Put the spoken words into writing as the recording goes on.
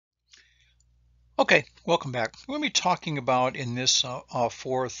Okay, welcome back. We're going to be talking about in this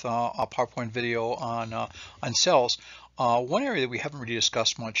fourth PowerPoint video on cells. One area that we haven't really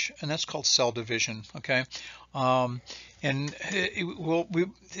discussed much, and that's called cell division. Okay, um, and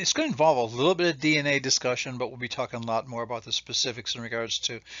it's going to involve a little bit of DNA discussion, but we'll be talking a lot more about the specifics in regards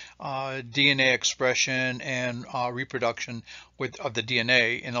to DNA expression and reproduction of the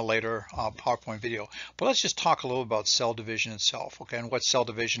DNA in a later PowerPoint video. But let's just talk a little about cell division itself. Okay, and what cell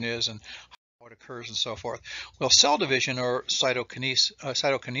division is and what occurs and so forth. Well, cell division or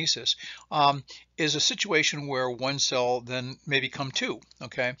cytokinesis is a situation where one cell then may become two.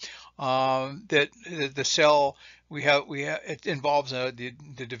 Okay, that the cell we have it involves the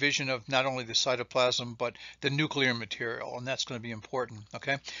division of not only the cytoplasm but the nuclear material, and that's going to be important.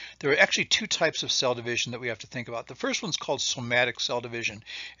 Okay, there are actually two types of cell division that we have to think about. The first one's called somatic cell division,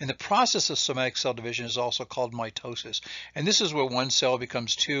 and the process of somatic cell division is also called mitosis. And this is where one cell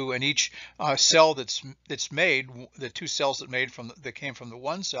becomes two, and each cell that's made, the two cells that came from the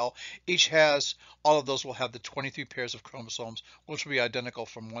one cell, each has all of those will have the 23 pairs of chromosomes, which will be identical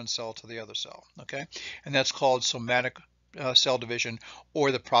from one cell to the other cell. Okay, and that's called somatic cell division,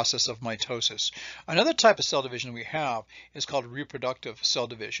 or the process of mitosis. Another type of cell division we have is called reproductive cell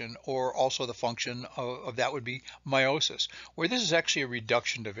division, or also the function of that would be meiosis, where this is actually a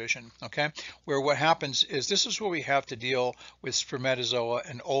reduction division. Okay, where what happens is this is where we have to deal with spermatozoa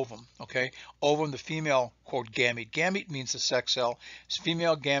and ovum. Okay, ovum, the female quote gamete. Gamete means the sex cell.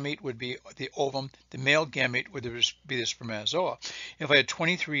 Female gamete would be the ovum. The male gamete would be the spermatozoa. If I had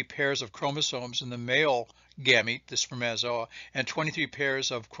 23 pairs of chromosomes in the male gamete, the spermatozoa, and 23 pairs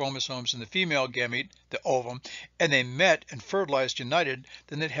of chromosomes in the female gamete, the ovum, and they met and fertilized united,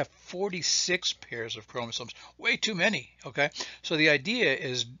 then they'd have 46 pairs of chromosomes. Way too many. Okay, so the idea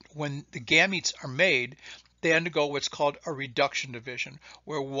is when the gametes are made, they undergo what's called a reduction division,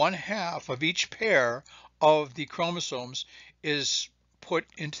 where one half of each pair of the chromosomes is put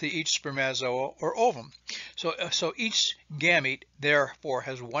into each spermatozoa or ovum. So each gamete therefore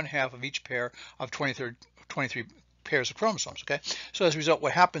has one half of each pair of 23 pairs of chromosomes. Okay, so as a result,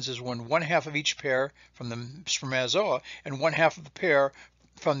 what happens is when one half of each pair from the spermatozoa and one half of the pair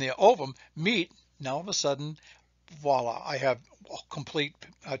from the ovum meet, now all of a sudden, voila, I have complete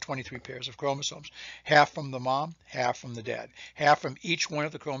 23 pairs of chromosomes. Half from the mom, half from the dad. Half from each one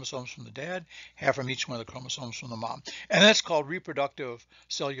of the chromosomes from the dad, half from each one of the chromosomes from the mom. And that's called reproductive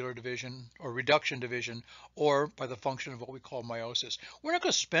cellular division or reduction division, or by the function of what we call meiosis. We're not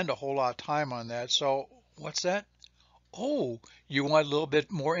going to spend a whole lot of time on that. So what's that? Oh, you want a little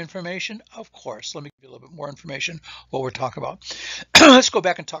bit more information? Of course. Let me give you a little bit more information what we're talking about. Let's go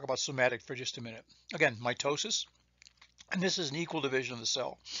back and talk about somatic for just a minute. Again, mitosis. And this is an equal division of the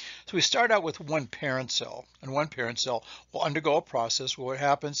cell. So we start out with one parent cell, and one parent cell will undergo a process where what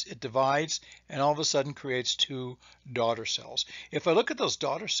happens, it divides and all of a sudden creates two daughter cells. If I look at those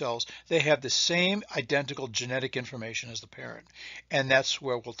daughter cells, they have the same identical genetic information as the parent. And that's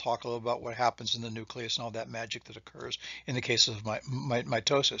where we'll talk a little about what happens in the nucleus and all that magic that occurs in the case of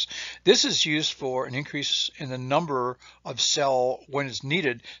mitosis. This is used for an increase in the number of cell when it's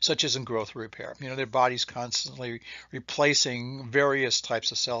needed, such as in growth repair. You know, their body's constantly replacing various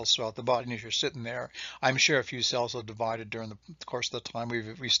types of cells throughout the body. And if you're sitting there, I'm sure a few cells are divided during the course of the time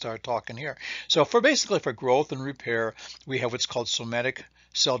we start talking here. So basically for growth and repair, we have what's called somatic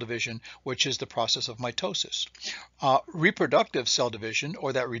cell division, which is the process of mitosis. Reproductive cell division,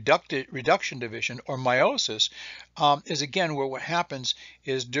 or that reduction division, or meiosis, is again where what happens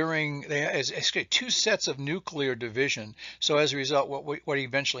is is two sets of nuclear division. So as a result, what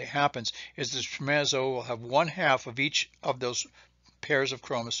eventually happens is the spermatozoa will have one half of each of those pairs of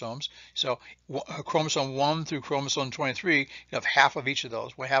chromosomes. So chromosome 1 through chromosome 23, you have half of each of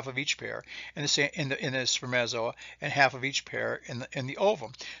those, one half of each pair in the spermatozoa, and half of each pair in the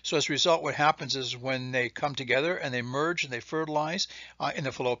ovum. So as a result, what happens is when they come together and they merge and they fertilize in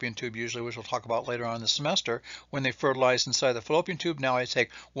the fallopian tube, usually, which we'll talk about later on in the semester, when they fertilize inside the fallopian tube, now I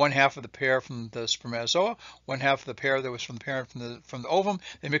take one half of the pair from the spermatozoa, one half of the pair that was from the parent from the ovum,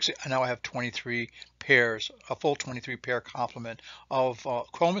 they mix it, and now I have 23 pairs, a full 23 pair complement of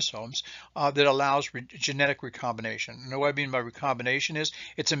chromosomes that allows genetic recombination. And what I mean by recombination is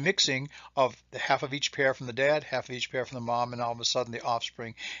it's a mixing of the half of each pair from the dad, half of each pair from the mom, and all of a sudden the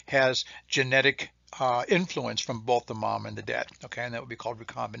offspring has genetic influence from both the mom and the dad. Okay, and that would be called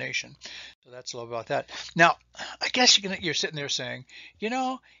recombination. So that's a little about that. Now, I guess you're sitting there saying, you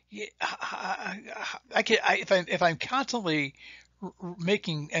know, if I'm constantly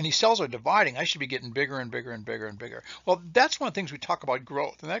making, and these cells are dividing, I should be getting bigger and bigger and bigger and bigger. Well, that's one of the things we talk about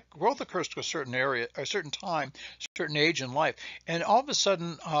growth, and that growth occurs to a certain area, a certain time, certain age in life, and all of a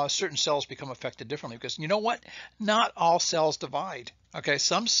sudden, certain cells become affected differently because you know what? Not all cells divide. Okay,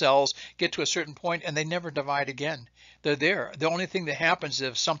 some cells get to a certain point and they never divide again. They're there. The only thing that happens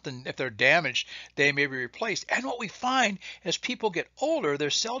if they're damaged, they may be replaced. And what we find as people get older,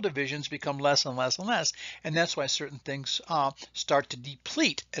 their cell divisions become less and less and less. And that's why certain things start to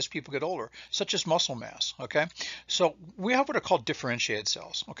deplete as people get older, such as muscle mass. Okay, so we have what are called differentiated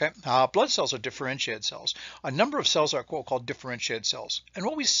cells. Okay, blood cells are differentiated cells. A number of cells are called differentiated cells. And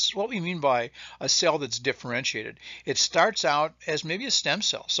what we mean by a cell that's differentiated, it starts out as maybe a stem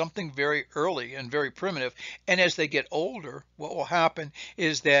cell, something very early and very primitive, and as they get older, what will happen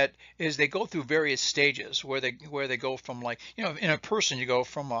is that they go through various stages where they go from, like, you know, in a person you go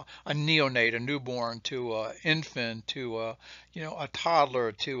from a neonate, a newborn, to an infant, to you know, a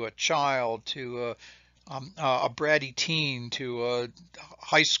toddler, to a child, to a bratty teen, to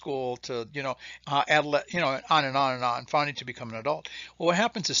high school, to, you know, you know, on and on and on, finally to become an adult. Well, what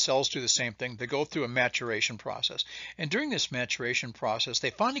happens is cells do the same thing. They go through a maturation process, and during this maturation process, they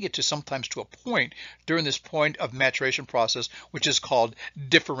finally get to sometimes to a point during this point of maturation process, which is called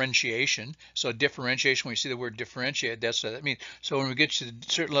differentiation. So differentiation, when you see the word differentiate, that's what that means. So when we get to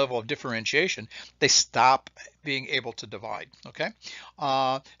a certain level of differentiation, they stop being able to divide. Okay,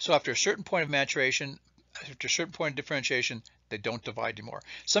 so after a certain point of maturation, after a certain point of differentiation, they don't divide anymore.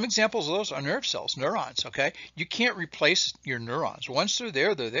 Some examples of those are nerve cells, neurons. Okay, you can't replace your neurons. Once they're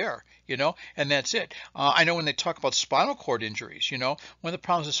there, you know, and that's it. I know when they talk about spinal cord injuries, you know, one of the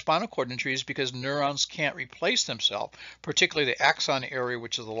problems with spinal cord injuries is because neurons can't replace themselves, particularly the axon area,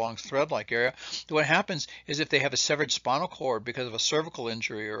 which is the long thread-like area. What happens is if they have a severed spinal cord because of a cervical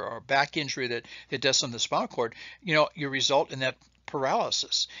injury or a back injury that does something to the spinal cord, you know, you result in that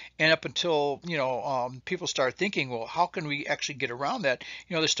paralysis. And up until, you know, people start thinking, well, how can we actually get around that?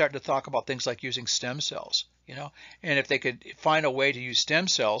 You know, they're starting to talk about things like using stem cells, you know, and if they could find a way to use stem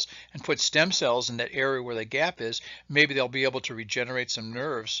cells and put stem cells in that area where the gap is, maybe they'll be able to regenerate some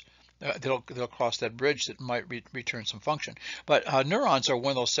nerves. They'll cross that bridge that might return some function. But neurons are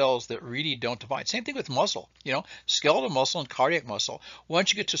one of those cells that really don't divide. Same thing with muscle, you know, skeletal muscle and cardiac muscle.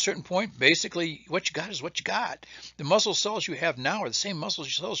 Once you get to a certain point, basically what you got is what you got. The muscle cells you have now are the same muscle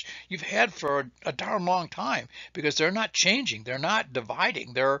cells you've had for a darn long time, because they're not changing, they're not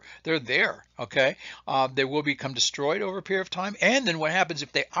dividing, they're there. Okay, they will become destroyed over a period of time. And then what happens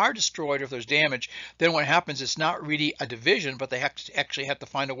if they are destroyed, or if there's damage, then what happens, it's not really a division, but they actually have to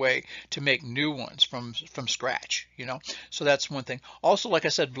find a way to make new ones from scratch, you know. So that's one thing. Also, like I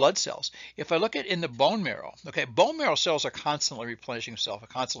said, blood cells. If I look at in the bone marrow, okay, bone marrow cells are constantly replenishing themselves, are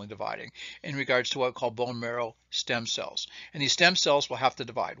constantly dividing in regards to what we call bone marrow stem cells. And these stem cells will have to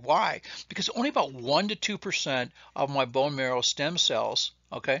divide. Why? Because only about 1 to 2% of my bone marrow stem cells,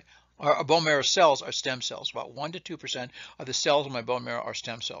 okay, our bone marrow cells are stem cells. About 1 to 2% of the cells in my bone marrow are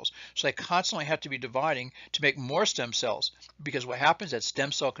stem cells. So they constantly have to be dividing to make more stem cells, because what happens, that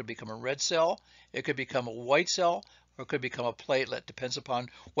stem cell could become a red cell, it could become a white cell, or it could become a platelet. Depends upon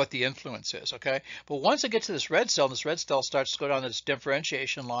what the influence is. Okay, but once it gets to this red cell starts to go down this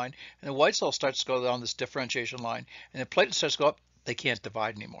differentiation line, and the white cell starts to go down this differentiation line, and the platelet starts to go up, they can't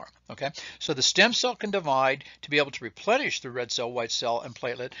divide anymore. Okay, so the stem cell can divide to be able to replenish the red cell, white cell, and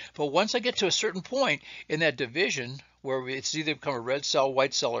platelet. But once I get to a certain point in that division where it's either become a red cell,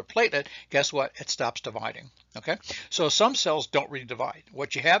 white cell, or platelet, guess what? It stops dividing. Okay, so some cells don't really divide.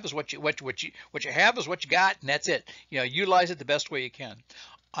 What you have is what you have is what you got, and that's it. You know, utilize it the best way you can.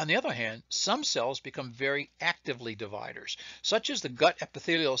 On the other hand, some cells become very actively dividers, such as the gut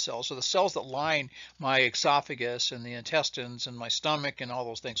epithelial cells, so the cells that line my esophagus and the intestines and my stomach and all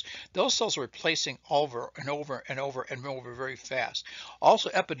those things. Those cells are replacing over and over and over and over very fast. Also,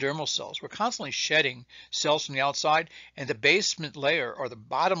 epidermal cells. We're constantly shedding cells from the outside, and the basement layer, or the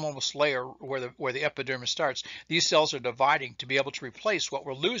bottommost layer where the epidermis starts, these cells are dividing to be able to replace what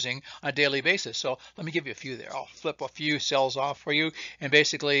we're losing on a daily basis. So let me give you a few there. I'll flip a few cells off for you, and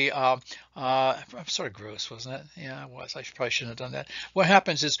basically sort of gross, wasn't it? Yeah, it was. I probably shouldn't have done that. What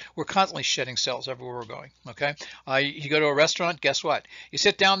happens is we're constantly shedding cells everywhere we're going. Okay, you go to a restaurant, guess what? You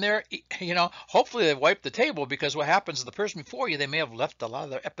sit down there, you know, hopefully they wipe the table, because what happens is the person before you, they may have left a lot of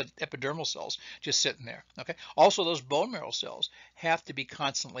their epidermal cells just sitting there. Okay, also those bone marrow cells have to be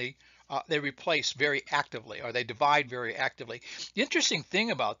constantly they replace very actively, or they divide very actively. The interesting thing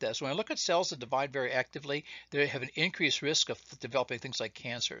about this, when I look at cells that divide very actively, they have an increased risk of developing things like cancer.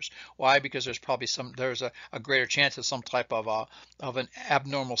 cancers. Why? Because there's a greater chance of some type of an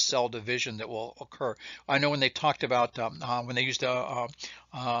abnormal cell division that will occur. I know when they talked about when they used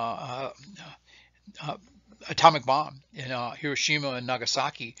atomic bomb in Hiroshima and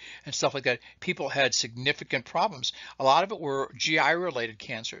Nagasaki and stuff like that, people had significant problems. A lot of it were GI related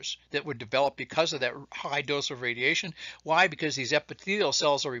cancers that would develop because of that high dose of radiation. Why? Because these epithelial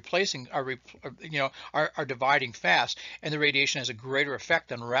cells are dividing fast, and the radiation has a greater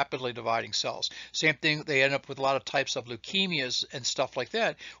effect on rapidly dividing cells. Same thing, they end up with a lot of types of leukemias and stuff like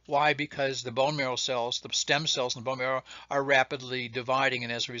that. Why? Because the bone marrow cells, the stem cells in the bone marrow, are rapidly dividing,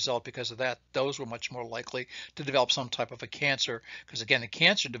 and as a result, because of that, those were much more likely to develop some type of a cancer, because again, the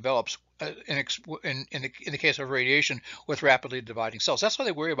cancer develops in the case of radiation with rapidly dividing cells. That's why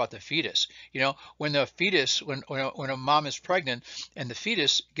they worry about the fetus. When the fetus, when a mom is pregnant and the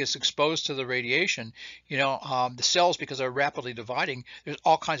fetus gets exposed to the radiation, the cells, because they're rapidly dividing, there's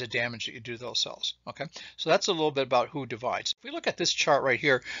all kinds of damage that you do to those cells. Okay, so that's a little bit about who divides. If we look at this chart right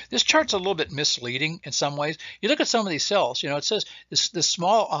here, this chart's a little bit misleading in some ways. You look at some of these cells, it says the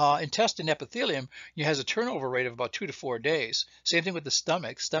small intestine epithelium has a turnover rate of about 2 to 4 days. Same thing with the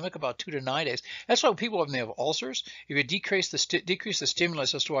stomach about 2 to 9 days. That's why people, when they have ulcers, if you decrease the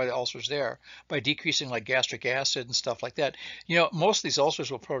stimulus as to why the ulcer's there, by decreasing like gastric acid and stuff like that, most of these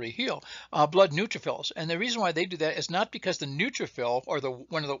ulcers will probably heal. Blood neutrophils, and the reason why they do that is not because the neutrophil, or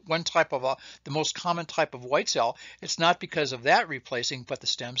one type of the most common type of white cell, it's not because of that replacing, but the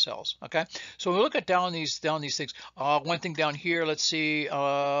stem cells. Okay, so when we look at down these things, one thing down here, let's see,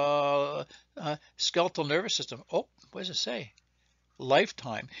 skeletal nervous system. Oh, what does it say?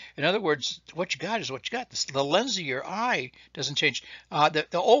 Lifetime. In other words, what you got is what you got. The lens of your eye doesn't change. The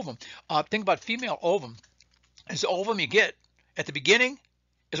ovum. Think about female ovum. Is the ovum you get at the beginning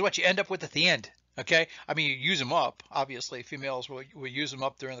is what you end up with at the end. Okay, I mean, you use them up. Obviously, females will use them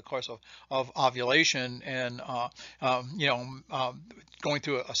up during the course of ovulation and going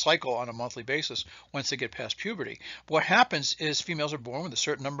through a cycle on a monthly basis once they get past puberty. But what happens is females are born with a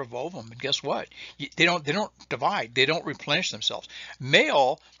certain number of ovum, and guess what? They don't divide. They don't replenish themselves.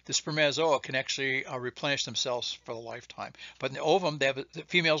 Male, the spermatozoa can actually replenish themselves for the lifetime. But in the ovum, the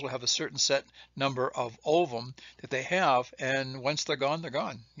females will have a certain set number of ovum that they have, and once they're gone, they're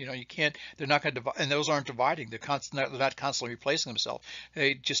gone. You can't. They're not going to divide, and those aren't dividing. They're not constantly replacing themselves.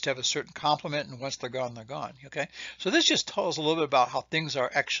 They just have a certain complement, and once they're gone, they're gone. Okay. So this just tells a little bit about how things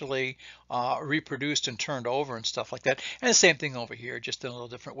are actually reproduced and turned over and stuff like that. And the same thing over here, just in a little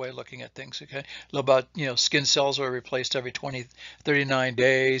different way of looking at things. Okay. A little about skin cells are replaced every 39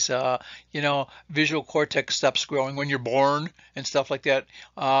 days. Visual cortex stops growing when you're born and stuff like that.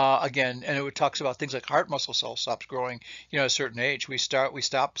 Again, and it talks about things like heart muscle cells stops growing, at a certain age. We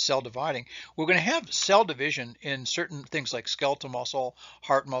stop cell dividing. We're going to have cell division in certain things like skeletal muscle,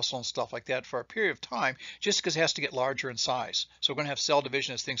 heart muscle, and stuff like that for a period of time, just because it has to get larger in size. So we're going to have cell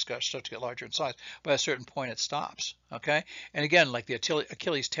division as things start to get larger in size. But at a certain point, it stops. Okay. And again, like the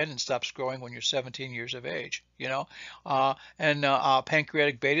Achilles tendon stops growing when you're 17 years of age.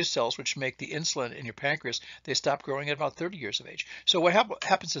 Pancreatic beta cells, which make the insulin in your pancreas, they stop growing at about 30 years of age. So what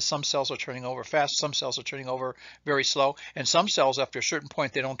happens is some cells are turning over fast, some cells are turning over very slow, and some cells after a certain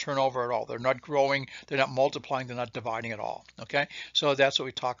point they don't turn over at all. They're not growing, they're not multiplying, they're not dividing at all. Okay, so that's what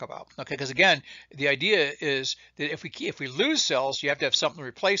we talk about. Okay, because again, the idea is that if we lose cells, you have to have something to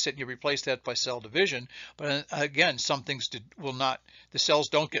replace it, and you replace that by cell division. But again, some things will not. The cells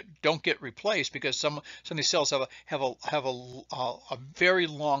don't get replaced because some of these cells have a very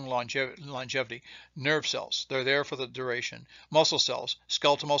long longevity. Nerve cells, they're there for the duration. Muscle cells,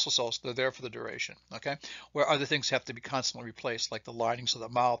 skeletal muscle cells, they're there for the duration. Okay, where other things have to be constantly replaced, like the linings of the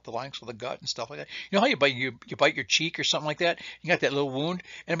mouth, the linings of the gut, and stuff like that. You know how you bite your cheek or something like that? You got that little wound,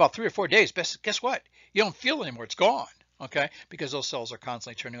 and about 3 or 4 days, guess what? You don't feel it anymore. It's gone. Okay, because those cells are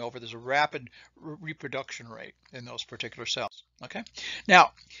constantly turning over. There's a rapid reproduction rate in those particular cells. Okay,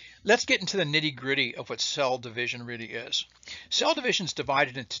 now let's get into the nitty-gritty of what cell division really is. Cell division is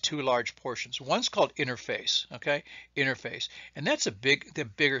divided into 2 large portions. One's called interphase. Okay, interphase, and that's the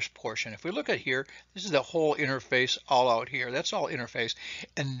biggest portion. If we look at here, this is the whole interphase all out here. That's all interphase,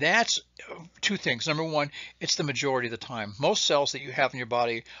 and that's 2 things. Number one, it's the majority of the time. Most cells that you have in your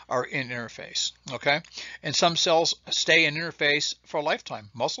body are in interphase. Okay, and some cells stay stay in interface for a lifetime.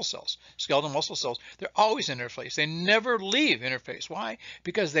 Muscle cells, skeletal muscle cells, they're always in interface. They never leave interface. Why?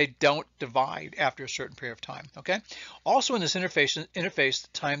 Because they don't divide after a certain period of time. Okay. Also in this interface, the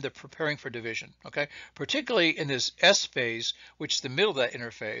time they're preparing for division. Okay. Particularly in this S phase, which is the middle of that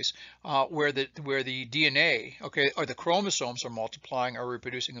interface, where the DNA, okay, or the chromosomes are multiplying or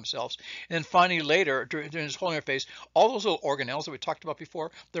reproducing themselves. And then finally later, during this whole interface, all those little organelles that we talked about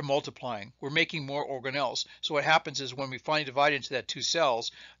before, they're multiplying. We're making more organelles. So what happens is when we finally divide into that 2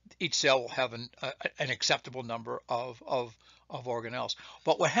 cells, each cell will have an acceptable number of organelles.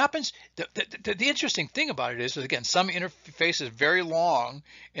 But what happens, the interesting thing about it is that, again, some interface is very long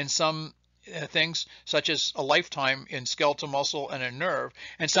in some things, such as a lifetime in skeletal muscle and a nerve,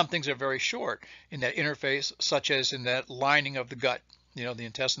 and some things are very short in that interface, such as in that lining of the gut, you know, the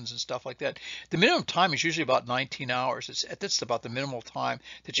intestines and stuff like that. The minimum time is usually about 19 hours. That's about the minimal time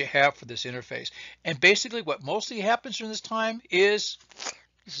that you have for this interface. And basically what mostly happens during this time is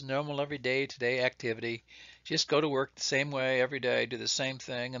normal everyday today activity. Just go to work the same way every day, do the same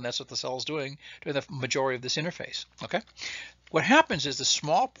thing, and that's what the cell is doing during the majority of this interface. Okay. What happens is the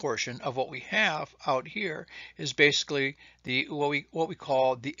small portion of what we have out here is basically the what we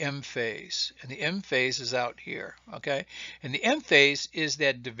call the M phase, and the M phase is out here. Okay, and the M phase is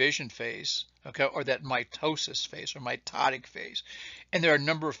that division phase, okay, or that mitosis phase or mitotic phase. And there are a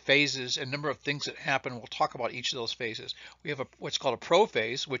number of phases and a number of things that happen. We'll talk about each of those phases. We have what's called a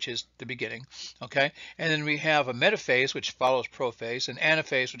prophase, which is the beginning, okay, and then we have a metaphase, which follows prophase, an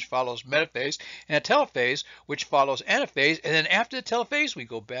anaphase, which follows metaphase, and a telophase, which follows anaphase, and then after the telophase, we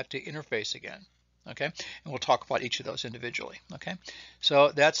go back to interface again. Okay, and we'll talk about each of those individually. Okay,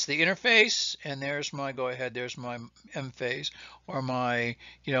 so that's the interface, and there's my there's my M phase, or my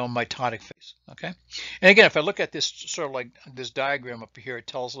mitotic phase. Okay, and again, if I look at this sort of like this diagram up here, it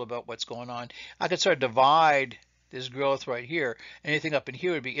tells a little about what's going on. I could sort of divide this growth right here. Anything up in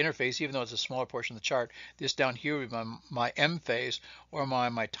here would be interface, even though it's a smaller portion of the chart. This down here would be my M phase or my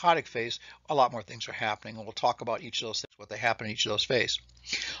mitotic phase. A lot more things are happening, and we'll talk about each of those things, what they happen in each of those phases.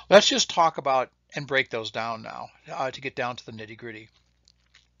 Let's just talk about and break those down now to get down to the nitty-gritty.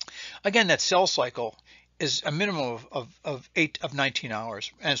 Again, that cell cycle is a minimum of 19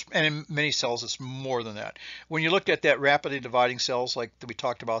 hours, and in many cells it's more than that. When you looked at that rapidly dividing cells like that we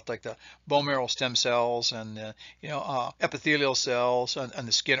talked about, like the bone marrow stem cells and the epithelial cells and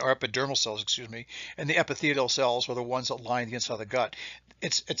the skin, or epidermal cells, excuse me, and the epithelial cells are the ones that line the inside of the gut.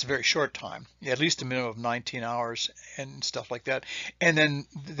 It's a very short time, at least a minimum of 19 hours and stuff like that. And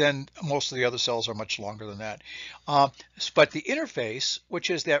then most of the other cells are much longer than that. But the interface, which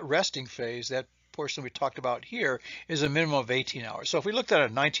is that resting phase, that portion we talked about here, is a minimum of 18 hours. So if we looked at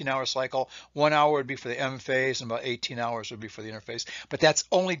a 19-hour cycle, 1 hour would be for the M phase and about 18 hours would be for the interface. But that's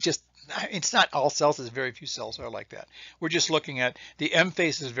only just, it's not all cells, there's very few cells that are like that. We're just looking at the M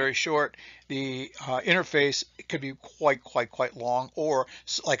phase is very short, the interface could be quite long, or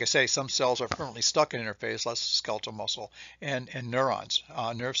like I say, some cells are permanently stuck in interface, less skeletal muscle and neurons,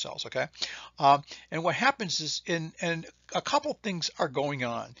 nerve cells, okay? And what happens is, and a couple things are going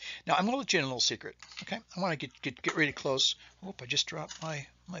on. Now I'm going to let you in a little secret, okay? I want to get really close. Oop, I just dropped my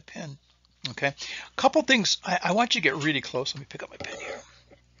pen. Okay, a couple things I want you to get really close. Let me pick up my pen here.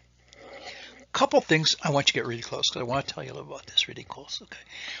 Couple things I want you to get really close, because I want to tell you a little about this really close. Okay,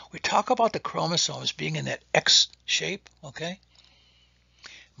 we talk about the chromosomes being in that X shape. Okay,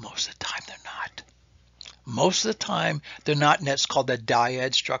 most of the time they're not. Most of the time they're not, and that's called the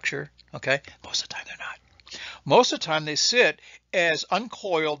dyad structure. Okay, most of the time they're not. Most of the time they sit as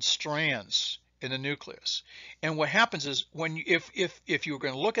uncoiled strands in the nucleus. And what happens is, when if you were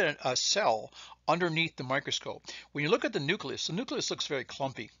going to look at a cell underneath the microscope, when you look at the nucleus looks very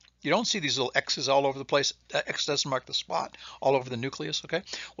clumpy. You don't see these little X's all over the place. That X doesn't mark the spot all over the nucleus, okay?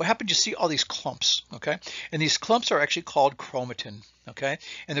 What happens, you see all these clumps, okay? And these clumps are actually called chromatin, okay?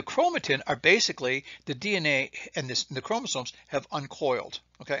 And the chromatin are basically the DNA, and the chromosomes have uncoiled,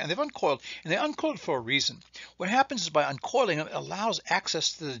 okay? And they've uncoiled, and they uncoiled for a reason. What happens is, by uncoiling them, it allows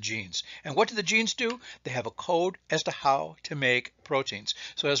access to the genes. And what do the genes do? They have a code as to how to make proteins.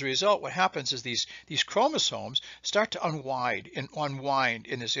 So as a result, what happens is these chromosomes start to unwind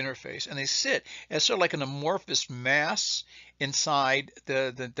in this interface, and they sit as sort of like an amorphous mass inside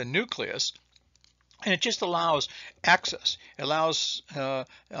the nucleus. And it just allows access. It allows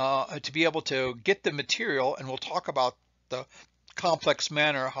to be able to get the material, and we'll talk about the complex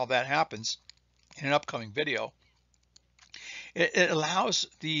manner how that happens in an upcoming video. It allows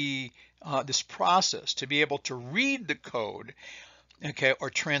this process to be able to read the code okay, or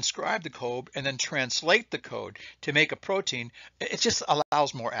transcribe the code and then translate the code to make a protein, it just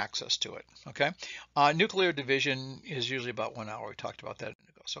allows more access to it, okay? Nuclear division is usually about 1 hour. We talked about that.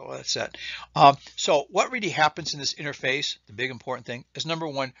 So that's that. So what really happens in this interface, the big important thing, is number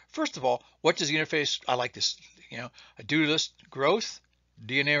one, first of all, what does the interface, I like this, a do list: growth,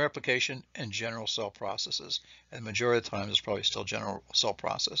 DNA replication, and general cell processes. And the majority of the time, it's probably still general cell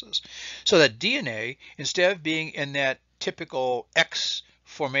processes. So that DNA, instead of being in that typical X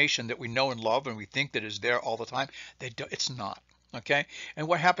formation that we know and love and we think that is there all the time, it's not. Okay, and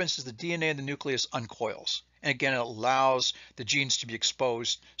what happens is the DNA in the nucleus uncoils, and again, it allows the genes to be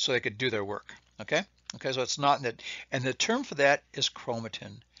exposed so they could do their work. Okay, so it's not in that, and the term for that is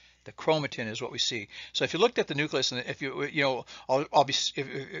chromatin. The chromatin is what we see. So if you looked at the nucleus, and if I'll be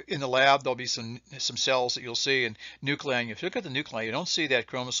in the lab, there'll be some cells that you'll see and nuclei. And if you look at the nuclei, you don't see that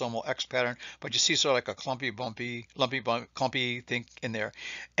chromosomal X pattern, but you see sort of like a clumpy, clumpy thing in there.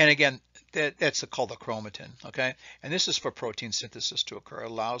 And again, that's called the chromatin, okay? And this is for protein synthesis to occur.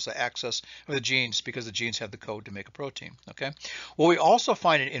 It allows the access of the genes because the genes have the code to make a protein, okay? What we also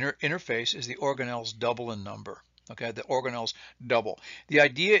find in interface is the organelles double in number. Okay, the organelles double. The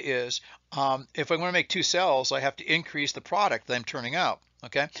idea is if I want to make 2 cells, I have to increase the product that I'm turning out.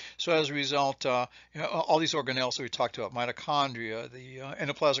 Okay, so as a result, all these organelles that we talked about, mitochondria, the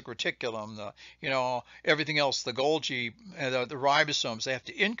endoplasmic reticulum, everything else, the Golgi, the ribosomes, they have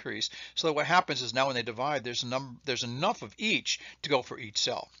to increase. So that what happens is now when they divide, there's enough of each to go for each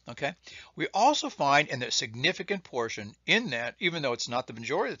cell. Okay, we also find, and a significant portion in that, even though it's not the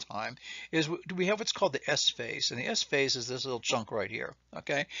majority of the time, is we have what's called the S phase, and the S phase is this little chunk right here.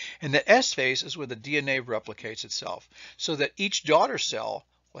 Okay, and the S phase is where the DNA replicates itself, so that each daughter cell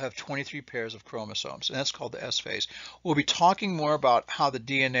will have 23 pairs of chromosomes, and that's called the S phase. We'll be talking more about how the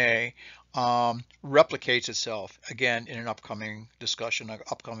DNA replicates itself again in an upcoming discussion, an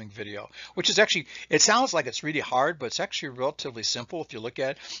upcoming video, which is actually, it sounds like it's really hard, but it's actually relatively simple if you look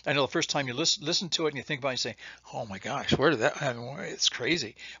at it. I know the first time you listen to it and you think about it, you say, oh my gosh, where did that happen? It's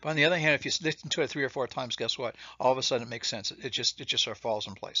crazy. But on the other hand, if you listen to it 3 or 4 times, guess what? All of a sudden it makes sense. It just sort of falls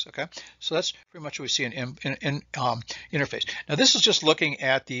in place. Okay, so that's pretty much what we see in interface. Now this is just looking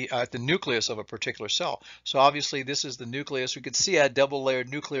at the nucleus of a particular cell. So obviously this is the nucleus. We could see a double-layered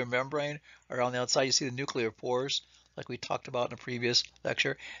nuclear membrane. Around the outside, you see the nuclear pores, like we talked about in a previous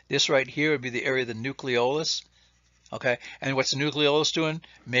lecture. This right here would be the area of the nucleolus. Okay, and what's the nucleolus doing?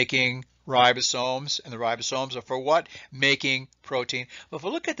 Making ribosomes, and the ribosomes are for what? Making protein. But if we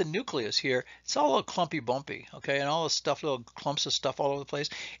look at the nucleus here, it's all a little clumpy bumpy, okay, and all this stuff, little clumps of stuff all over the place.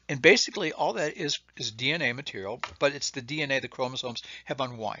 And basically all that is DNA material, but it's the DNA the chromosomes have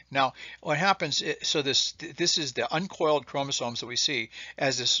unwind. Now what happens is, so this is the uncoiled chromosomes that we see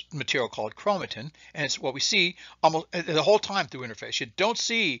as this material called chromatin, and it's what we see almost the whole time through interface. You don't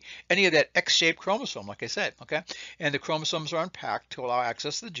see any of that X-shaped chromosome, like I said, okay? And the chromosomes are unpacked to allow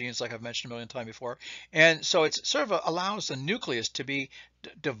access to the genes, like I've mentioned a million times before. And so it sort of allows the nucleus to be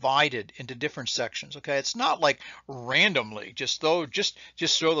divided into different sections. Okay, it's not like randomly just throw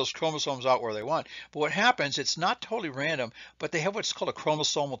those chromosomes out where they want. But what happens, it's not totally random, but they have what's called a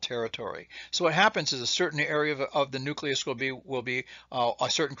chromosomal territory. So what happens is a certain area of the nucleus will be a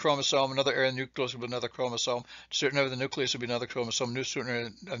certain chromosome, another area of the nucleus will be another chromosome, a certain area of the nucleus will be another chromosome, a certain area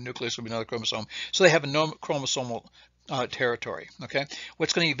of the nucleus will be another chromosome. So they have a chromosomal territory. Okay,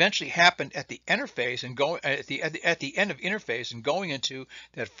 what's going to eventually happen at the interface and go at the end of interface and going into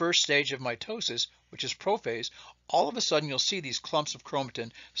that first stage of mitosis, which is prophase, all of a sudden you'll see these clumps of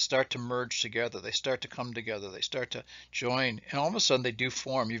chromatin start to merge together. They start to come together. They start to join, and all of a sudden they do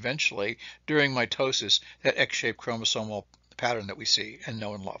form eventually during mitosis that X-shaped chromosomal pattern that we see and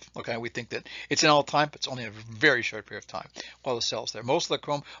know and love. Okay, we think that it's in all the time, but it's only a very short period of time while the cell's there. Most of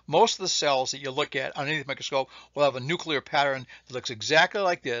the cells that you look at underneath the microscope will have a nuclear pattern that looks exactly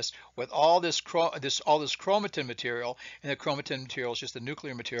like this, with all this chromatin material, and the chromatin material is just the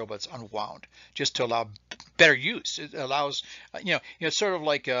nuclear material, but it's unwound just to allow better use. It allows, it's sort of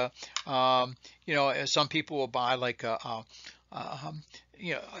like some people will buy like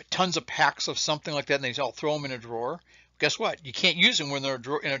tons of packs of something like that, and they all throw them in a drawer. Guess what? You can't use them when they're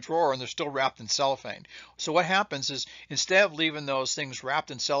in a drawer and they're still wrapped in cellophane. So what happens is, instead of leaving those things wrapped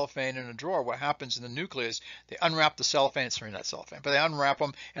in cellophane in a drawer, what happens in the nucleus, they unwrap the cellophane, sorry, not cellophane, but they unwrap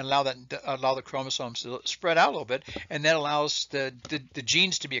them and allow the chromosomes to spread out a little bit, and that allows the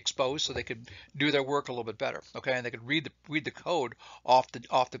genes to be exposed so they could do their work a little bit better, okay? And they could read the code off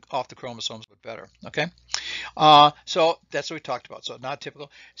the chromosomes a bit better, okay? So that's what we talked about. So not typical.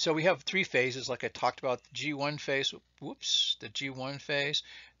 So we have 3 phases, like I talked about. The G1 phase, whoops, the G1 phase.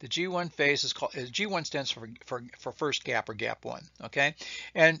 The G1 phase is called, G1 stands for first gap or gap 1, okay?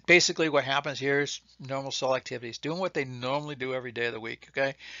 And basically what happens here is normal cell activities, doing what they normally do every day of the week,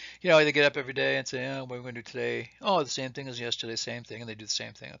 okay? You know, they get up every day and say, oh, what are we going to do today? Oh, the same thing as yesterday, same thing, and they do the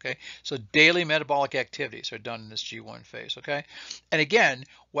same thing, okay? So daily metabolic activities are done in this G1 phase, okay? And again,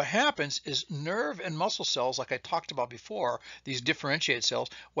 what happens is nerve and muscle cells, like I talked about before, these differentiated cells,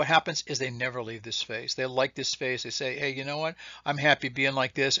 what happens is they never leave this phase. They like this phase. They say, hey, you know what? I'm happy being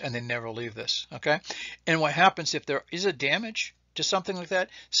like this, and they never leave this, okay? And what happens if there is a damage to something like that,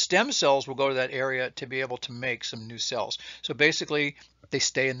 stem cells will go to that area to be able to make some new cells. So basically, they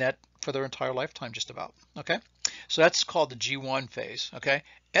stay in that for their entire lifetime, just about, okay? So that's called the G1 phase, okay?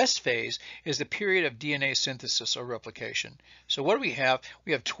 S phase is the period of DNA synthesis or replication. So what do we have?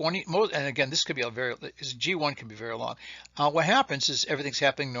 We have 20, and again, this could be G1 can be very long. What happens is everything's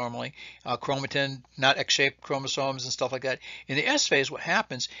happening normally. Chromatin, not X-shaped chromosomes and stuff like that. In the S phase, what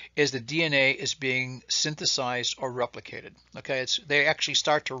happens is the DNA is being synthesized or replicated, okay? They actually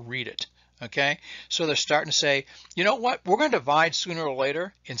start to read it. Okay, so they're starting to say, you know what, we're going to divide sooner or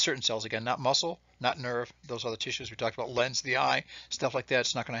later in certain cells, again, not muscle, not nerve, those other tissues we talked about, lens of the eye, stuff like that,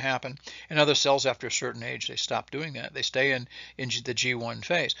 it's not going to happen. And other cells after a certain age, they stop doing that. They stay in the G1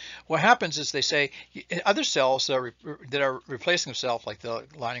 phase. What happens is they say other cells that are replacing themselves, like the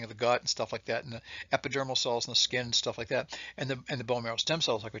lining of the gut and stuff like that, and the epidermal cells in the skin and stuff like that, and the bone marrow stem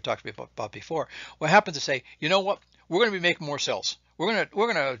cells like we talked about before. What happens is say, you know what, we're going to be making more cells. We're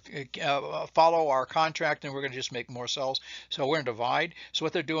going to follow our contract, and we're going to just make more cells. So we're going to divide. So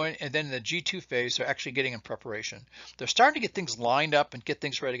what they're doing, and then in the G2 phase, they're actually getting in preparation. They're starting to get things lined up and get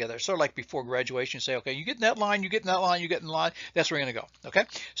things ready together. Sort of like before graduation, you say, okay, you get in that line, you get in that line, you get in line. That's where you're going to go. Okay,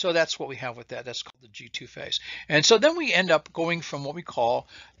 so that's what we have with that. That's called the G2 phase. And so then we end up going from what we call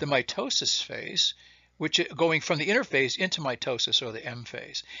the mitosis phase, which going from the interphase into mitosis, or the M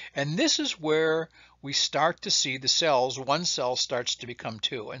phase. And this is where we start to see the cells, one cell starts to become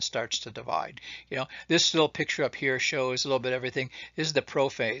two and starts to divide. You know, this little picture up here shows a little bit of everything. This is the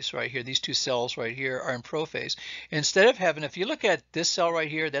prophase right here. These two cells right here are in prophase. Instead of having, if you look at this cell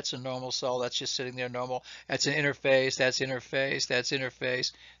right here, that's a normal cell. That's just sitting there normal. That's an interphase. That's interphase. That's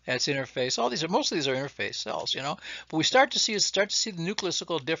interphase. That's interphase. All these are, most of these are interphase cells, you know. But we start to see the nucleus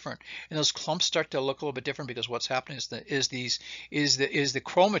look a little different, and those clumps start to look a little bit different because what's happening is the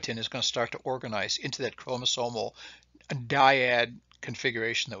chromatin is going to start to organize into that chromosomal dyad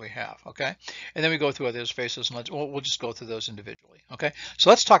configuration that we have, okay? And then we go through other phases, and we'll just go through those individually, okay? So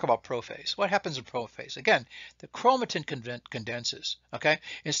let's talk about prophase. What happens in prophase? Again, the chromatin condenses, okay?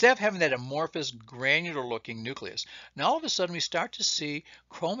 Instead of having that amorphous, granular-looking nucleus, now all of a sudden we start to see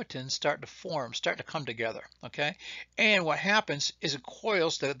chromatin start to form, start to come together, okay? And what happens is it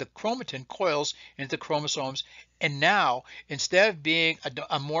coils, the chromatin coils into the chromosomes, and now, instead of being an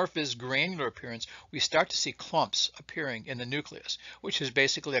amorphous granular appearance, we start to see clumps appearing in the nucleus, which is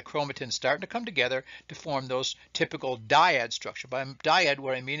basically a chromatin starting to come together to form those typical dyad structure. By dyad,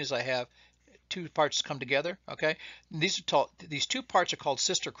 what I mean is I have two parts come together, okay? And these two parts are called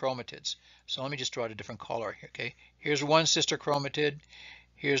sister chromatids. So let me just draw it a different color here, okay? Here's one sister chromatid.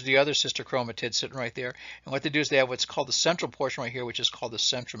 Here's the other sister chromatid sitting right there. And what they do is they have what's called the central portion right here, which is called the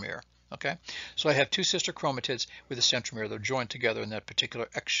centromere. Okay, so I have two sister chromatids with a centromere. They're joined together in that particular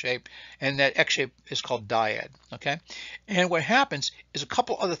X shape, and that X shape is called dyad. Okay, and what happens is a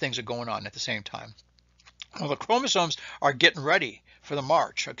couple other things are going on at the same time. Well, the chromosomes are getting ready for the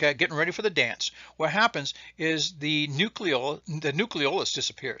march, okay, getting ready for the dance. What happens is the nucleolus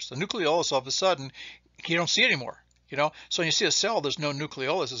disappears. The nucleolus, all of a sudden, you don't see it anymore. You know, so when you see a cell, there's no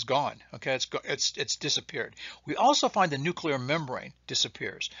nucleolus, it's gone. Okay, it's disappeared. We also find the nuclear membrane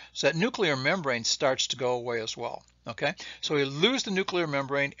disappears. So that nuclear membrane starts to go away as well. Okay, so we lose the nuclear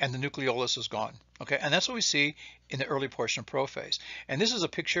membrane and the nucleolus is gone. Okay, and that's what we see in the early portion of prophase. And this is a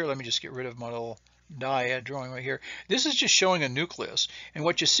picture. Let me just get rid of my little dyad drawing right here. This is just showing a nucleus, and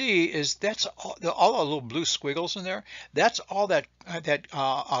what you see is that's all the little blue squiggles in there. That's all that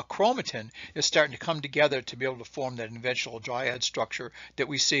chromatin is starting to come together to be able to form that eventual dyad structure that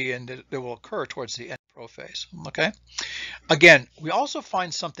we see and that will occur towards the end of prophase. Okay. Again, we also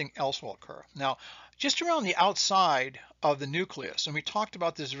find something else will occur. Now, just around the outside of the nucleus, and we talked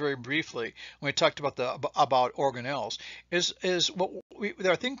about this very briefly when we talked about organelles, is what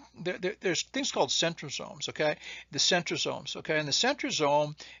there's things called centrosomes, okay? The centrosomes, okay? And the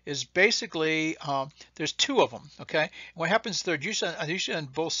centrosome is basically, there's two of them, okay? And what happens, they're usually on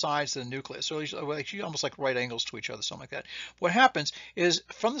both sides of the nucleus, so usually almost like right angles to each other, something like that. What happens is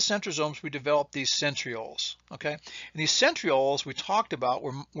from the centrosomes, we develop these centrioles, okay? And these centrioles we talked about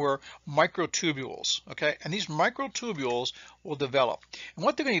were microtubules, okay? And these microtubules will develop. And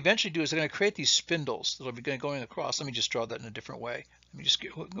what they're going to eventually do is they're going to create these spindles that will be going across. Let me just draw that in a different way. Let me just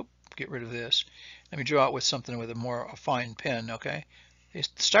get rid of this. Let me draw it with something with a fine pen, okay? It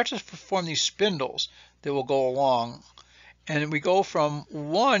starts to form these spindles that will go along. And we go from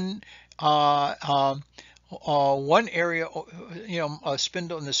one area, a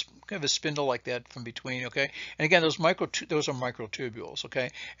spindle in this kind of a spindle like that from between, okay? And again, those are microtubules, okay?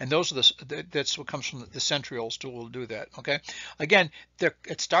 And those are that's what comes from the centrioles will do that, okay? Again,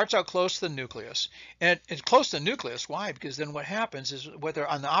 it starts out close to the nucleus, and it's close to the nucleus. Why? Because then what happens is, whether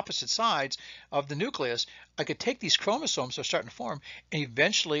on the opposite sides of the nucleus, I could take these chromosomes that are starting to form, and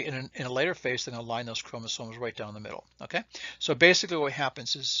eventually in a later phase, they're going to line those chromosomes right down the middle, okay? So basically what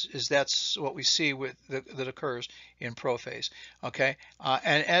happens is that's what we see with that occurs in prophase, okay?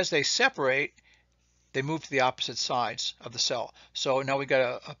 And as they separate, they move to the opposite sides of the cell. So now we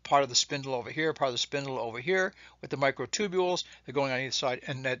got a part of the spindle over here, part of the spindle over here with the microtubules. They're going on either side,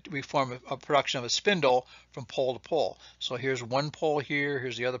 and that we form a production of a spindle from pole to pole. So here's one pole here,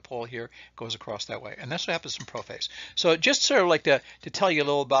 here's the other pole here, goes across that way. And that's what happens in prophase. So just sort of like to tell you a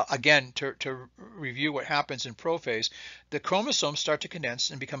little about, again, to review what happens in prophase, the chromosomes start to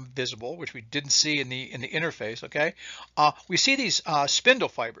condense and become visible, which we didn't see in the interphase, okay? We see these spindle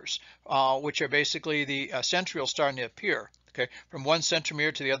fibers, which are basically the centrioles starting to appear. Okay, from one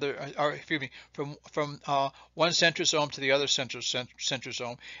centromere to the other, or excuse me, from one centrosome to the other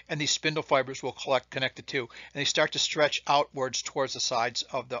centrosome, and these spindle fibers will connect the two, and they start to stretch outwards towards the sides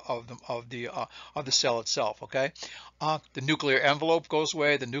of the cell itself. Okay, the nuclear envelope goes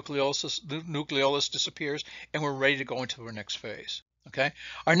away, the nucleolus disappears, and we're ready to go into our next phase. Okay,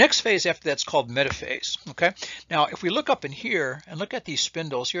 our next phase after that's called metaphase. Okay, now if we look up in here and look at these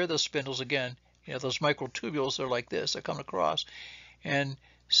spindles, here are those spindles again. You know, those microtubules are like this, they're coming across. And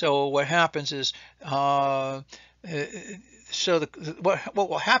so what happens is, what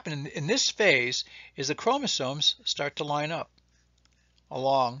will happen in this phase is the chromosomes start to line up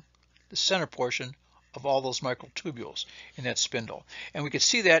along the center portion of all those microtubules in that spindle. And we can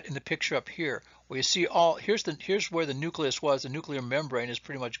see that in the picture up here, where you see here's where the nucleus was. The nuclear membrane is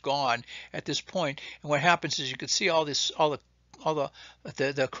pretty much gone at this point. And what happens is you can see all the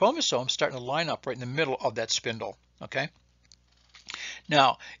chromosomes starting to line up right in the middle of that spindle, okay?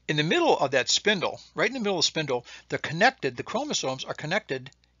 Now, in the middle of that spindle, right in the middle of the spindle, they're connected, the chromosomes are connected,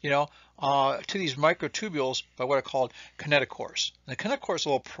 to these microtubules by what are called kinetochores. And the kinetochore is a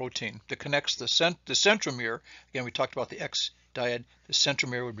little protein that connects the centromere, again, we talked about the X dyad, the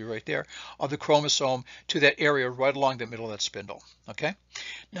centromere would be right there, of the chromosome to that area right along the middle of that spindle, okay?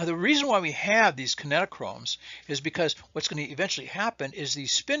 Now, the reason why we have these kinetochromes is because what's going to eventually happen is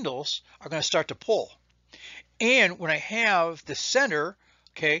these spindles are going to start to pull. And when I have the center,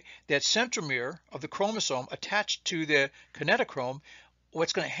 okay, that centromere of the chromosome attached to the kinetochrome,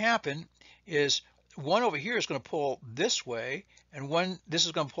 what's going to happen is one over here is going to pull this way, and this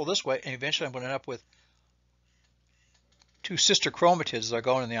is going to pull this way, and eventually I'm going to end up with two sister chromatids that are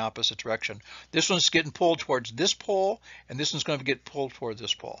going in the opposite direction. This one's getting pulled towards this pole, and this one's going to get pulled towards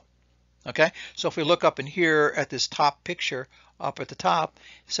this pole. Okay, so if we look up in here at this top picture up at the top,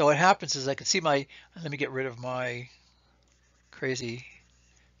 so what happens is I can see let me get rid of my crazy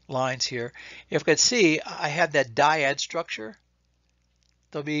lines here. If I could see, I have that dyad structure.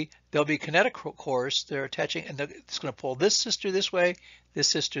 There'll be kinetochores that are attaching, and it's going to pull this sister this way, this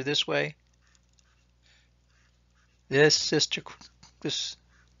sister this way, this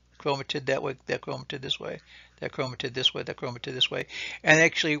chromatid that way, that chromatid this way, that chromatid this way, that chromatid this way. And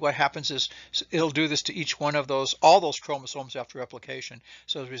actually what happens is it'll do this to each one of all those chromosomes after replication.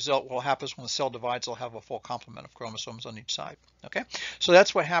 So as a result, what happens when the cell divides, it'll have a full complement of chromosomes on each side. Okay, so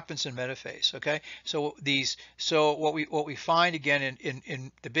that's what happens in metaphase. Okay, so what we find again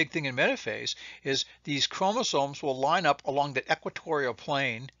in the big thing in metaphase is these chromosomes will line up along the equatorial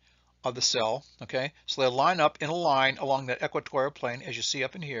plane of the cell, okay? So they line up in a line along that equatorial plane, as you see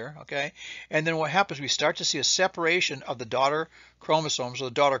up in here, okay? And then what happens, we start to see a separation of the daughter chromosomes, or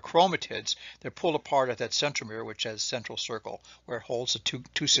the daughter chromatids. They're pulled apart at that centromere, which has central circle, where it holds the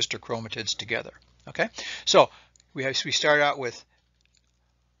two sister chromatids together, okay? So we start out with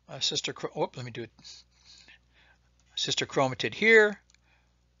a sister chromatid here,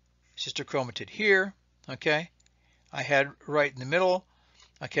 sister chromatid here, okay? I had right in the middle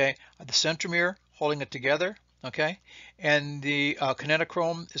okay, the centromere holding it together, okay, and the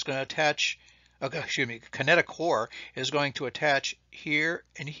kinetochrome is going to attach, excuse me, kinetochore is going to attach here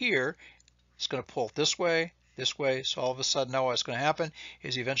and here. It's going to pull this way, so all of a sudden now what's going to happen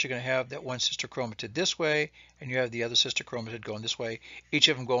is you're eventually going to have that one sister chromatid this way, and you have the other sister chromatid going this way, each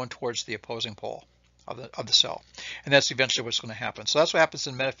of them going towards the opposing pole of the cell. And that's eventually what's going to happen. So that's what happens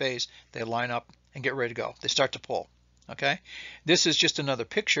in metaphase. They line up and get ready to go. They start to pull. Okay, this is just another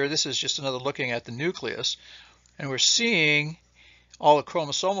picture. This is just another looking at the nucleus, and we're seeing all the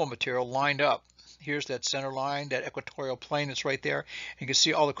chromosomal material lined up. Here's that center line, that equatorial plane that's right there. You can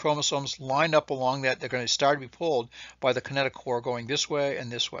see all the chromosomes lined up along that. They're going to start to be pulled by the kinetochore going this way and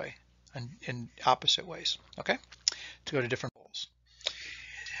this way, and in opposite ways, okay, to go to different poles.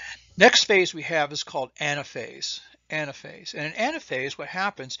 Next phase we have is called anaphase. Anaphase. And in anaphase, what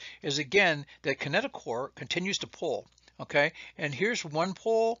happens is, again, that kinetochore continues to pull, okay? And here's one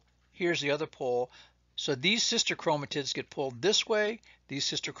pole, here's the other pole. So these sister chromatids get pulled this way, these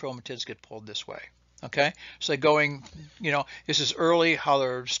sister chromatids get pulled this way, okay? So they're going, you know, this is early, how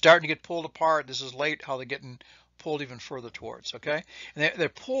they're starting to get pulled apart. This is late, how they're getting pulled even further towards, okay? And they're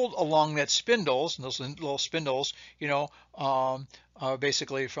pulled along that spindles, and those little spindles, you know,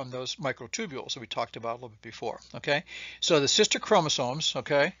 basically from those microtubules that we talked about a little bit before, okay? So the sister chromosomes,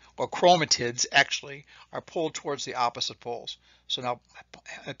 okay, or chromatids actually, are pulled towards the opposite poles. So now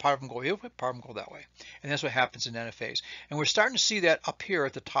part of them go here, part of them go that way. And that's what happens in anaphase. And we're starting to see that up here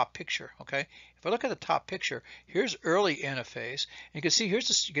at the top picture, okay? If I look at the top picture, here's early anaphase. And you can see here's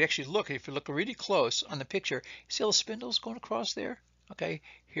this, you can actually look, if you look really close on the picture, you see all the spindles going across there? Okay,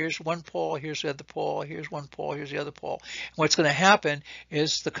 here's one pole, here's the other pole, here's one pole, here's the other pole. And what's going to happen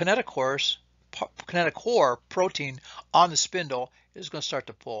is the kinetochore protein on the spindle is going to start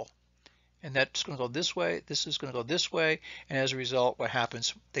to pull. And that's going to go this way, this is going to go this way, and as a result, what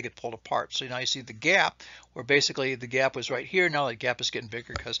happens, they get pulled apart. So now you see the gap, where basically the gap was right here. Now the gap is getting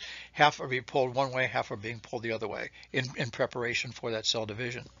bigger because half are being pulled one way, half are being pulled the other way in preparation for that cell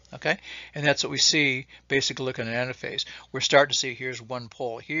division, okay? And that's what we see basically looking at anaphase. We're starting to see here's one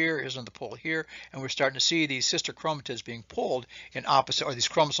pole here, here's another pole here, and we're starting to see these sister chromatids being pulled in opposite, or these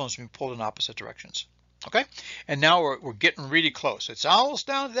chromosomes being pulled in opposite directions. Okay, and now we're getting really close. It's almost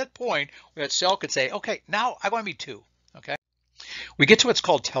down to that point where that cell could say, okay, now I want to be two. Okay, we get to what's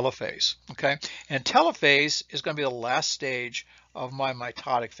called telophase. Okay, and telophase is going to be the last stage of my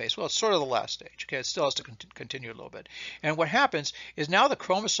mitotic phase. Well, it's sort of the last stage. Okay, it still has to continue a little bit. And what happens is now the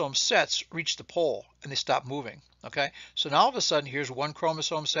chromosome sets reach the pole and they stop moving. Okay, so now all of a sudden here's one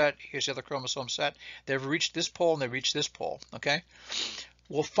chromosome set, here's the other chromosome set. They've reached this pole and they reach this pole. Okay.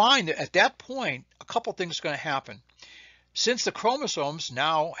 We'll find that at that point, a couple things are going to happen. Since the chromosomes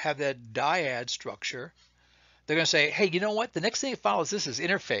now have that dyad structure, they're going to say, hey, you know what? The next thing that follows this is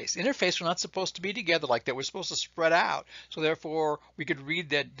interphase. Interphase, we're not supposed to be together like that. We're supposed to spread out. So therefore, we could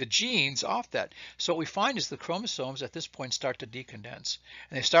read that the genes off that. So what we find is the chromosomes at this point start to decondense.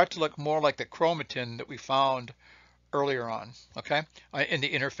 And they start to look more like the chromatin that we found earlier on, okay, in the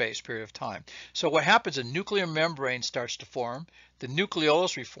interphase period of time. So what happens, a nuclear membrane starts to form, the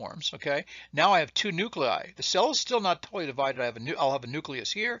nucleolus reforms, okay. Now I have two nuclei. The cell is still not totally divided. I'll have a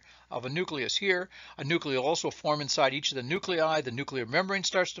nucleus here, I'll have a nucleus here, a nucleolus will form inside each of the nuclei, the nuclear membrane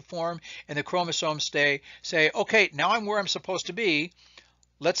starts to form, and the chromosomes say, okay, now I'm where I'm supposed to be.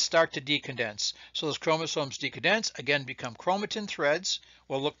 Let's start to decondense. So those chromosomes decondense, again become chromatin threads.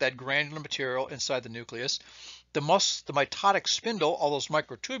 We'll look at that granular material inside the nucleus. The mitotic spindle, all those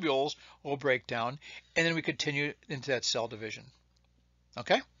microtubules, will break down, and then we continue into that cell division.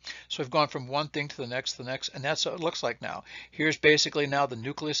 Okay, so we've gone from one thing to the next, and that's what it looks like now. Here's basically now the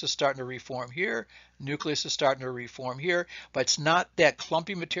nucleus is starting to reform here, nucleus is starting to reform here, but it's not that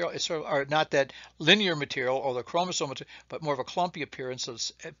clumpy material, it's sort of, or not that linear material or the chromosome material, but more of a clumpy appearance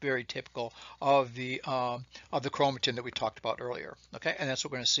that's very typical of the chromatin that we talked about earlier. Okay, and that's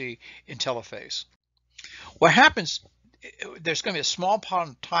what we're going to see in telophase. What happens, there's going to be a small part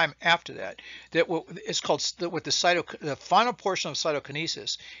of time after that, it's called, with the final portion of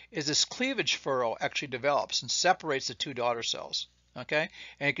cytokinesis, is this cleavage furrow actually develops and separates the two daughter cells. Okay,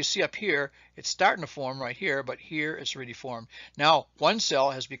 and you can see up here, it's starting to form right here, but here it's already formed. Now, one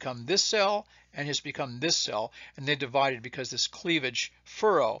cell has become this cell and has become this cell, and they're divided because this cleavage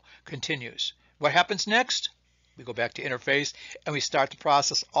furrow continues. What happens next? We go back to interphase and we start the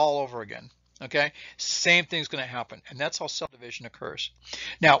process all over again. Okay, same thing's going to happen, and that's how cell division occurs.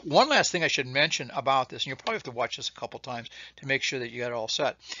 Now, one last thing I should mention about this, and you'll probably have to watch this a couple times to make sure that you got it all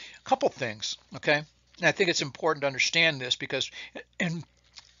set. A couple things, okay? And I think it's important to understand this because, and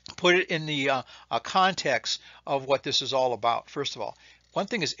put it in the context of what this is all about. First of all, One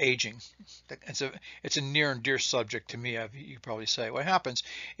thing is aging. It's a near and dear subject to me. You probably say. What happens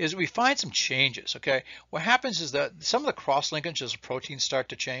is we find some changes. Okay, what happens is that some of the cross linkages of proteins start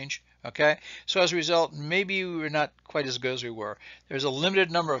to change. Okay, so as a result, maybe we're not quite as good as we were. There's a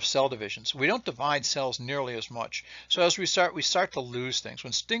limited number of cell divisions. We don't divide cells nearly as much. So as we start to lose things.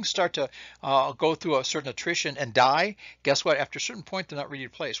 When things start to go through a certain attrition and die, guess what? After a certain point, they're not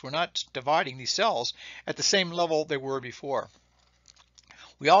replaced. We're not dividing these cells at the same level they were before.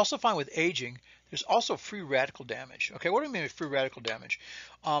 We also find with aging, there's also free radical damage. Okay, what do we mean by free radical damage?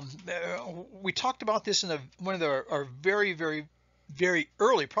 We talked about this in one of our very, very, very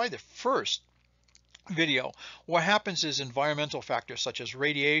early, probably the first video. What happens is environmental factors such as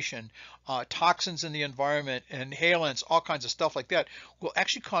radiation, toxins in the environment, inhalants, all kinds of stuff like that will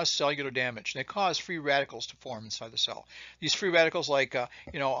actually cause cellular damage. They cause free radicals to form inside the cell. These free radicals like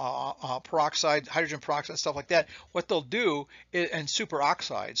peroxide, hydrogen peroxide, stuff like that, what they'll do and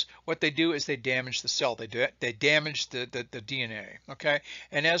superoxides, what they do is they damage the cell. They damage the DNA. Okay,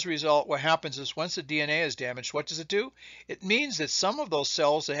 and as a result, what happens is once the DNA is damaged, what does it do? It means that some of those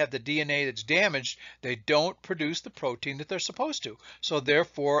cells that have the DNA that's damaged, they don't produce the protein that they're supposed to. So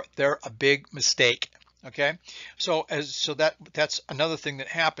therefore, they're a big mistake. Okay, so that's another thing that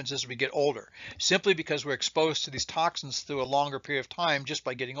happens as we get older, simply because we're exposed to these toxins through a longer period of time just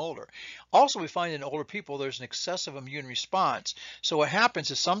by getting older. Also, we find in older people there's an excessive immune response. So what happens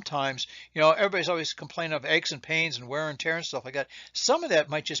is sometimes, everybody's always complaining of aches and pains and wear and tear and stuff like that. Some of that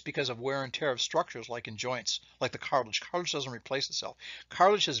might just because of wear and tear of structures like in joints, like the cartilage. Cartilage doesn't replace itself.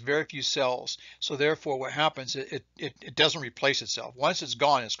 Cartilage has very few cells, so therefore what happens, it doesn't replace itself. Once it's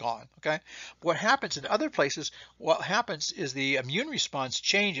gone, it's gone. Okay, what happens in other places, what happens is the immune response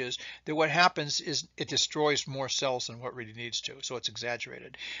changes. That what happens is it destroys more cells than what really needs to, so it's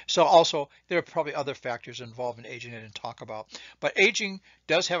exaggerated. So also there are probably other factors involved in aging I didn't talk about, but aging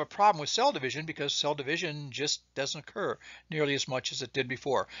does have a problem with cell division because cell division just doesn't occur nearly as much as it did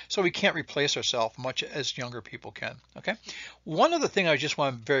before. So we can't replace ourselves much as younger people can. Okay, one other thing I just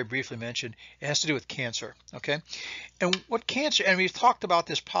want to very briefly mention, it has to do with cancer. Okay, and what cancer, and we've talked about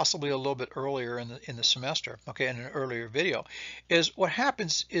this possibly a little bit earlier in the semester, okay, in an earlier video, is what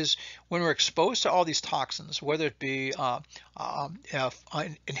happens is when we're exposed to all these toxins, whether it be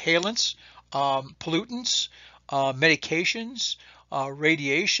inhalants, pollutants, medications,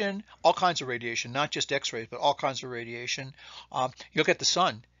 radiation, all kinds of radiation, not just x-rays, but all kinds of radiation. You look at the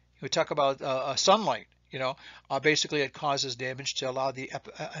sun. We talk about sunlight. Basically it causes damage to a lot of the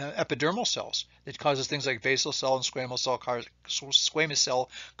epidermal cells. It causes things like basal cell and squamous cell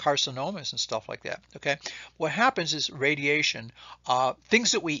carcinomas and stuff like that. Okay, what happens is radiation,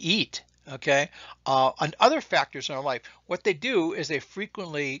 things that we eat, okay, and other factors in our life, what they do is they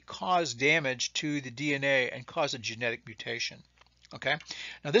frequently cause damage to the DNA and cause a genetic mutation. Okay,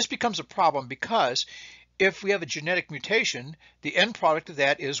 now this becomes a problem because if we have a genetic mutation, the end product of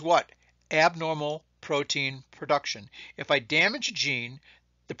that is what? Abnormal protein production. If I damage a gene,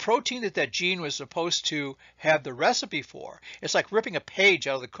 the protein that gene was supposed to have the recipe for, it's like ripping a page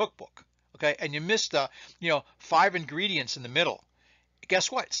out of the cookbook, okay, and you miss the 5 ingredients in the middle.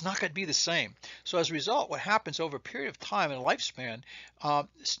 Guess what? It's not going to be the same. So as a result, what happens over a period of time in a lifespan,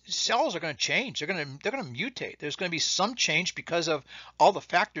 cells are going to change. They're going to mutate. There's going to be some change because of all the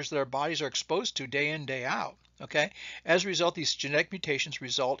factors that our bodies are exposed to day in, day out. Okay. As a result, these genetic mutations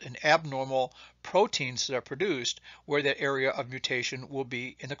result in abnormal proteins that are produced where that area of mutation will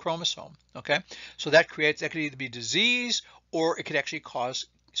be in the chromosome. Okay. So that could either be disease or it could actually cause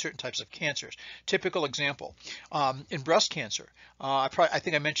certain types of cancers. Typical example, in breast cancer, I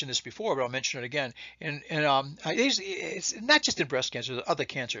think I mentioned this before, but I'll mention it again. It's not just in breast cancer, there are other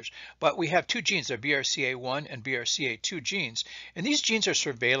cancers, but we have two genes, they're BRCA1 and BRCA2 genes, and these genes are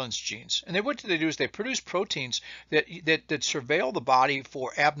surveillance genes. And what they do is they produce proteins that surveil the body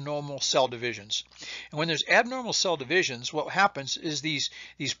for abnormal cell divisions. And when there's abnormal cell divisions, what happens is these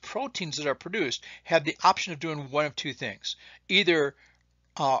proteins that are produced have the option of doing one of two things. Either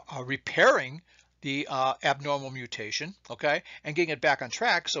repairing the abnormal mutation, okay, and getting it back on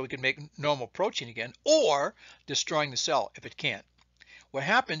track so we can make normal protein again, or destroying the cell if it can't. What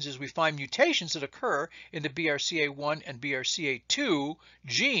happens is we find mutations that occur in the BRCA1 and BRCA2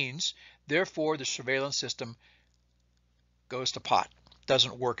 genes, therefore the surveillance system goes to pot.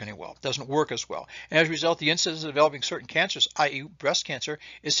 Doesn't work doesn't work as well. And as a result, the incidence of developing certain cancers, i.e. breast cancer,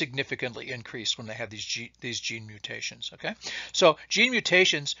 is significantly increased when they have these gene mutations. Okay, so gene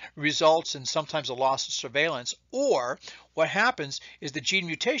mutations results in sometimes a loss of surveillance, or what happens is the gene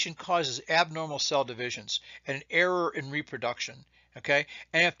mutation causes abnormal cell divisions and an error in reproduction. Okay,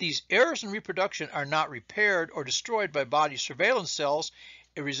 and if these errors in reproduction are not repaired or destroyed by body surveillance cells,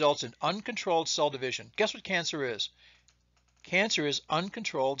 it results in uncontrolled cell division. Guess what cancer is? Cancer is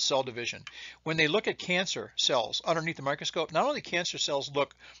uncontrolled cell division. When they look at cancer cells underneath the microscope, not only cancer cells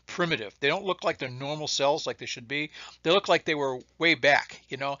look primitive, they don't look like they're normal cells like they should be. They look like they were way back.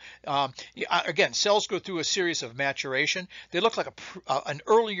 Again, cells go through a series of maturation. They look like an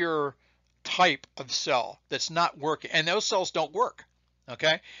earlier type of cell that's not working, and those cells don't work.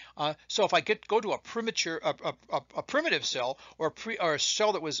 Okay, so if I go to a primitive cell or a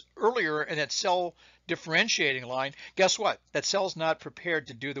cell that was earlier in that cell differentiating line, guess what? That cell's not prepared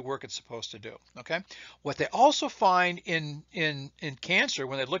to do the work it's supposed to do. Okay, what they also find in cancer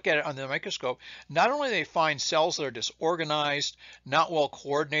when they look at it under the microscope, not only do they find cells that are disorganized, not well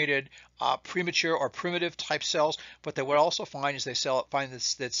coordinated, premature or primitive type cells, but they would also find is find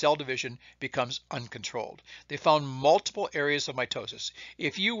that cell division becomes uncontrolled. They found multiple areas of mitosis.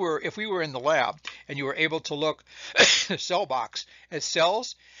 If we were in the lab and you were able to look a cell box at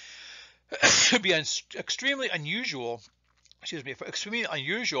cells, it would be extremely unusual. Extremely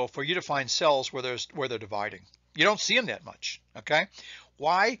unusual for you to find cells where they're dividing. You don't see them that much. Okay,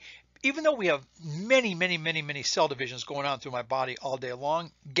 why? Even though we have many cell divisions going on through my body all day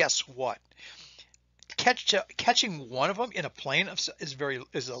long, guess what? Catching one of them in a plane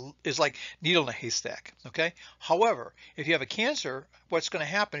is like needle in a haystack. Okay. However, if you have a cancer, what's going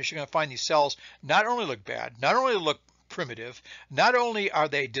to happen is you're going to find these cells not only look bad, not only look primitive, not only are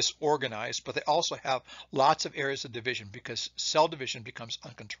they disorganized, but they also have lots of areas of division because cell division becomes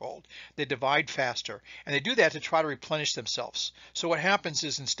uncontrolled. They divide faster, and they do that to try to replenish themselves. So what happens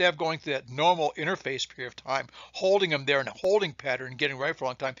is instead of going through that normal interface period of time, holding them there in a holding pattern and getting right for a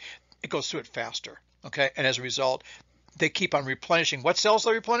long time, it goes through it faster. Okay, and as a result, they keep on replenishing. What cells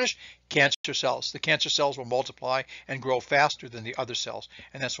they replenish? Cancer cells. The cancer cells will multiply and grow faster than the other cells,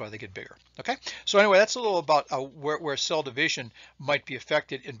 and that's why they get bigger. Okay, so anyway, that's a little about where cell division might be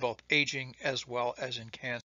affected in both aging as well as in cancer.